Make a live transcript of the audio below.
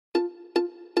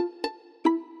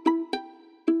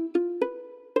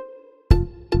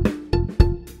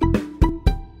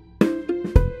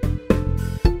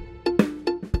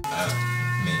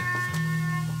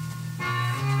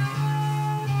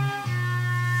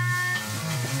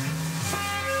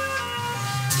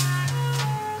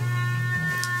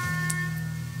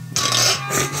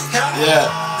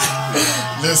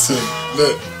Yeah. Listen,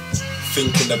 look.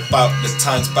 Thinking about the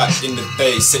times back in the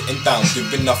day, sitting down,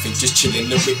 doing nothing, just chilling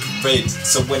the whip parade.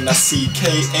 So when I see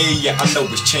K.A, yeah, I know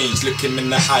it's changed. Look him in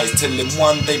the eyes, tell him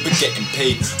one day we're getting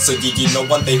paid. So yeah, you know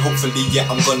one day, hopefully, yeah,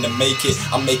 I'm gonna make it.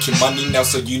 I'm making money now,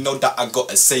 so you know that I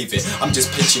gotta save it. I'm just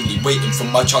patiently waiting for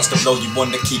my chance to blow. You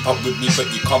wanna keep up with me,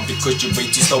 but you can't because you're way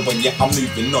too slow. And yeah, I'm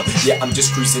moving on, yeah, I'm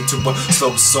just cruising to a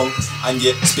slow song. And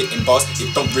yeah, spitting bars,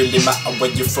 it don't really matter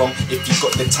where you're from. If you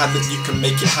got the talent, you can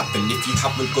make it happen. If you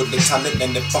haven't got the talent,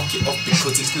 then fuck it off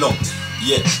because it's long.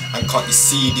 Yeah, and can't you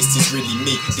see this is really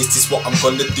me? This is what I'm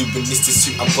gonna do and this is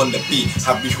who I'm gonna be.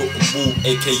 Harry Horton,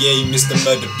 aka Mr.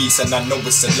 Murder Beast, and I know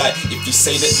it's a lie if you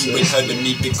say that you ain't heard of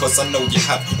me, because I know you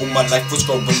have. All my life was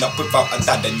growing up without a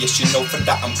dad, and yes, you know for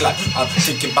that I'm glad. I'm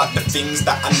thinking about the things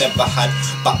that I never had,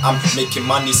 but I'm making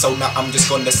money, so now I'm just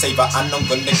gonna save it. And I'm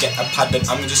gonna get a pad and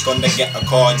I'm just gonna get a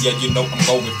car. Yeah, you know I'm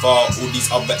going far. All these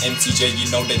other MCs, yeah, you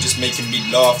know they're just making me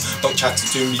laugh. Don't chat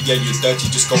to me, yeah, you're dirty,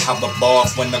 just go have a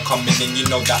bath. When I'm coming in, you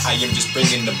know that I am just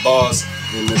bringing the bars.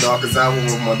 In the darkest hour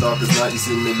of my darkest night, you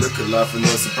see me look at life with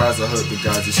no surprise. I heard the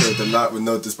guys, you showed the light with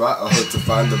no despite. I hope to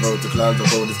find the road to climb, the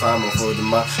whole time I'm holding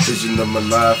my vision of my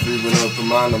life. Even open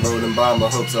mind, I'm rolling by, my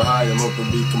hopes are high. I'm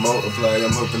hoping we can multiply,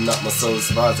 I'm hoping that my soul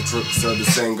survives the crooks. So the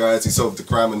same guys who solved the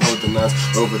crime and hold the knives.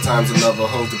 Over time's another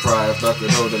home to pry. If I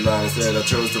could hold the line, instead I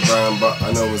chose to rhyme. But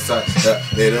I know inside that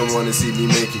they don't want to see me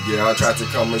make it. Yeah, I try to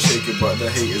come and shake it, but the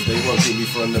haters, they won't keep me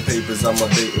from the papers. I'm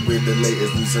updated with the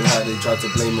latest news and how they try to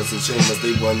blame us and shame us.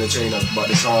 They wanna chain us, but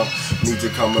they can't. Need to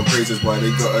come and praise us. Why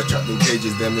they got us trapped in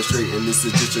cages, demonstrating this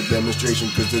is just a demonstration.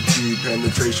 Cause they're too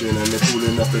penetration and they're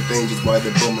fooling us the dangers. Why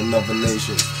they're bombing other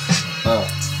nations.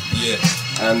 Yeah.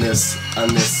 And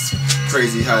it's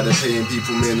crazy how they're paying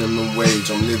people minimum wage.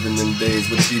 I'm living in days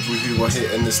with the people who are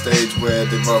hitting the stage where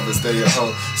they'd rather stay at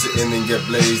home, sitting and get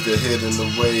blazed. They're hidden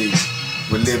away.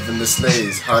 We're living the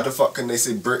slaves. How the fuck can they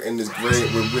say Britain is great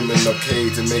with women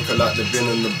okay to make her like they've been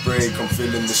on the break? I'm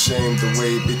feeling ashamed the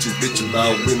way bitches bitch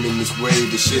about women this way.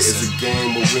 This shit is a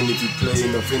game, or win if you play,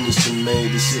 no finishing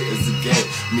made. This shit is a game.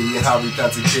 Me and Harry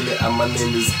plan to kill it, and my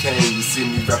name is Kane. You see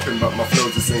me rapping about my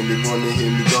flows the same. They wanna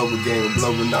hear me go again. I'm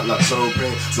blowing out like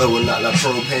propane, blowing out like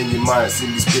propane. You might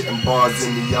see me spitting bars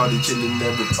in the yard, chilling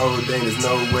there with O'Dane. There's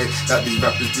no way that these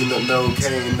rappers do not know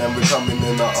Kane, and we're coming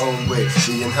in our own way.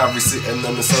 Me and Harry sitting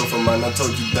on the sofa, man. I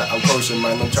told you that I'm kosher,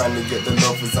 man. I'm trying to get the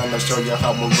loafers, and I'll show you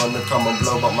how I'm gonna come and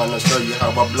blow up, man. I'll show you how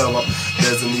I blow up.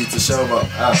 There's a need to show up.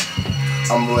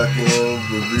 I'm working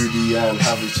with Rudy and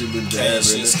Harry chilling there in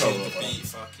the cold.